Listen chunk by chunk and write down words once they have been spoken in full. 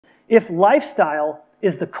If lifestyle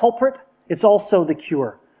is the culprit, it's also the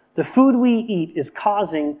cure. The food we eat is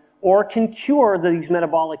causing or can cure these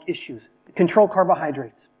metabolic issues. Control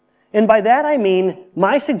carbohydrates. And by that I mean,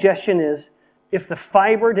 my suggestion is, if the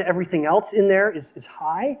fiber to everything else in there is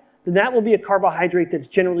high, then that will be a carbohydrate that's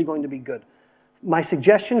generally going to be good. My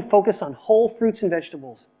suggestion, focus on whole fruits and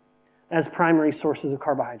vegetables as primary sources of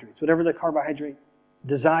carbohydrates. Whatever the carbohydrate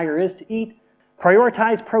desire is to eat,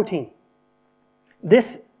 prioritize protein.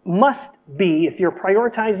 This must be, if you're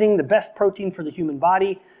prioritizing the best protein for the human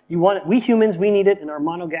body, you want it, we humans, we need it in our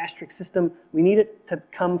monogastric system. We need it to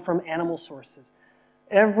come from animal sources.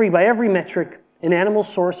 By every metric, an animal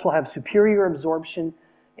source will have superior absorption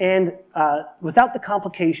and without the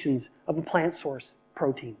complications of a plant source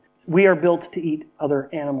protein. We are built to eat other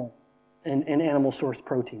animal and animal source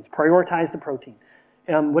proteins. Prioritize the protein.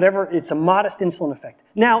 It's a modest insulin effect.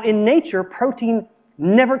 Now, in nature, protein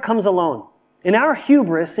never comes alone. In our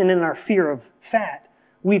hubris and in our fear of fat,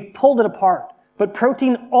 we've pulled it apart. But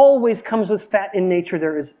protein always comes with fat in nature.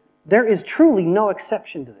 There is truly no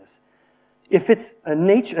exception to this. If it's a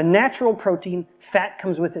natural protein, fat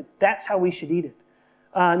comes with it. That's how we should eat it.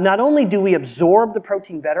 Not only do we absorb the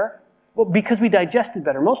protein better, well, because we digest it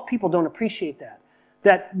better. Most people don't appreciate that.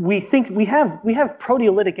 That we think we have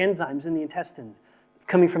proteolytic enzymes in the intestines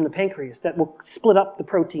coming from the pancreas that will split up the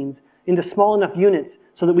proteins into small enough units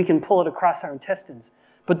so that we can pull it across our intestines.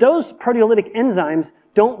 But those proteolytic enzymes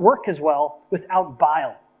don't work as well without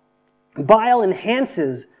bile. Bile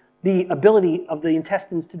enhances the ability of the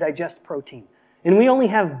intestines to digest protein. And we only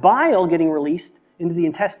have bile getting released into the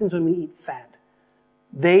intestines when we eat fat.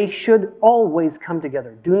 They should always come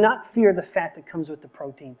together. Do not fear the fat that comes with the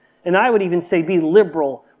protein. And I would even say be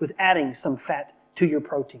liberal with adding some fat to your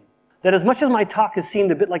protein. That as much as my talk has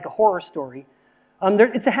seemed a bit like a horror story,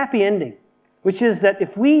 it's a happy ending, which is that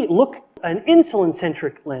if we look an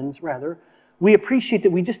insulin-centric lens, rather, we appreciate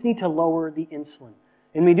that we just need to lower the insulin.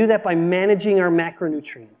 And we do that by managing our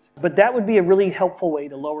macronutrients. But that would be a really helpful way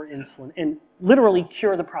to lower insulin and literally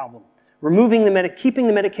cure the problem. Keeping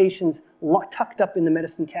the medications tucked up in the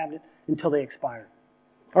medicine cabinet until they expire.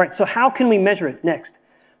 All right, so how can we measure it next?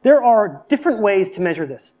 There are different ways to measure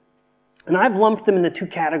this. And I've lumped them into two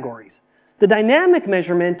categories. The dynamic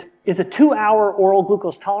measurement is a 2-hour oral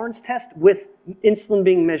glucose tolerance test with insulin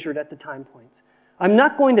being measured at the time points. I'm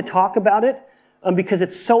not going to talk about it because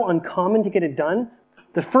it's so uncommon to get it done.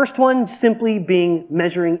 The first one simply being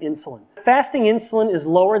measuring insulin. Fasting insulin is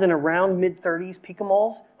lower than around mid-30s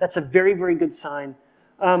picomoles. That's a very, very good sign.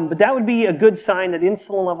 But that would be a good sign that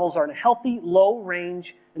insulin levels are in a healthy, low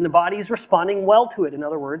range and the body is responding well to it. In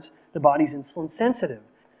other words, the body's insulin sensitive.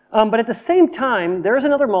 But at the same time, there is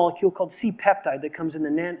another molecule called C-peptide that comes in the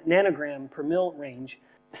nanogram per mil range.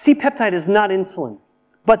 C-peptide is not insulin,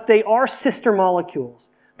 but they are sister molecules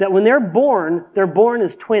that when they're born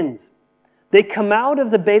as twins. They come out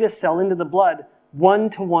of the beta cell into the blood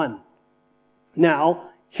 1-to-1. Now,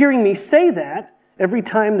 hearing me say that, every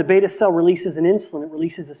time the beta cell releases an insulin, it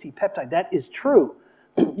releases a C-peptide. That is true.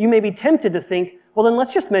 You may be tempted to think, well, then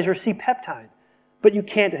let's just measure C-peptide. But you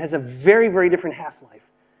can't. It has a very, very different half-life.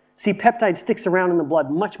 C-peptide sticks around in the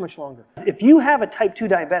blood much, much longer. If you have a type 2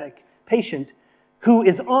 diabetic patient who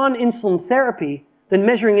is on insulin therapy, then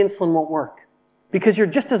measuring insulin won't work. Because you're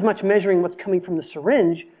just as much measuring what's coming from the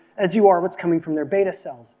syringe as you are what's coming from their beta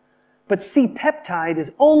cells. But C-peptide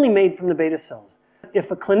is only made from the beta cells.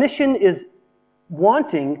 If a clinician is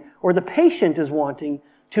wanting, or the patient is wanting,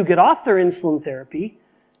 to get off their insulin therapy,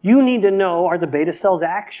 you need to know, are the beta cells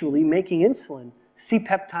actually making insulin?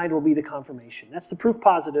 C-peptide will be the confirmation. That's the proof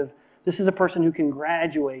positive. This is a person who can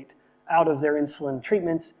graduate out of their insulin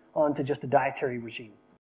treatments onto just a dietary regime.